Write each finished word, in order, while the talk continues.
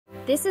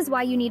This is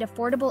why you need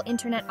affordable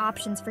internet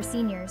options for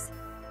seniors.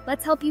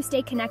 Let's help you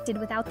stay connected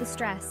without the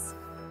stress.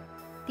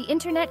 The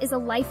internet is a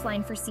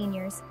lifeline for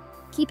seniors,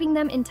 keeping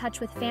them in touch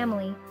with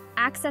family,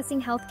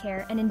 accessing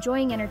healthcare, and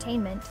enjoying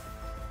entertainment.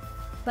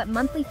 But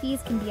monthly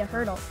fees can be a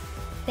hurdle.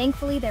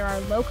 Thankfully, there are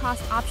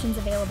low-cost options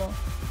available.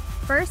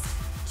 First,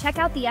 check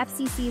out the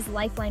FCC's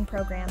Lifeline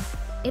program.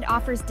 It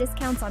offers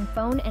discounts on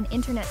phone and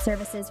internet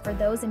services for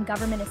those in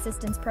government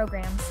assistance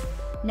programs.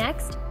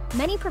 Next,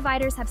 many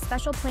providers have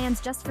special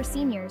plans just for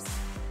seniors.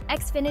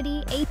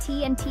 Xfinity,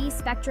 AT&T,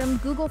 Spectrum,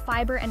 Google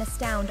Fiber, and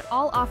Astound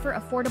all offer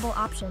affordable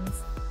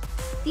options.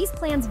 These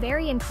plans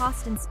vary in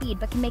cost and speed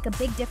but can make a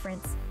big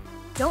difference.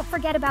 Don't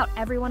forget about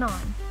Everyone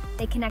On.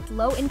 They connect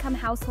low-income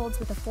households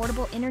with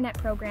affordable internet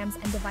programs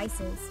and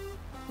devices.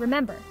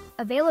 Remember,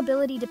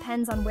 availability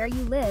depends on where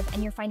you live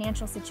and your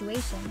financial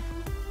situation.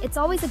 It's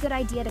always a good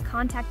idea to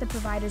contact the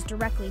providers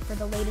directly for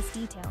the latest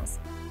details.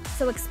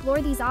 So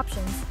explore these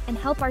options and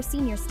help our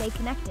seniors stay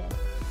connected.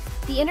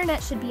 The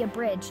internet should be a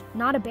bridge,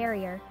 not a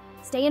barrier.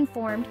 Stay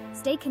informed,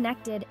 stay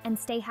connected, and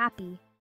stay happy.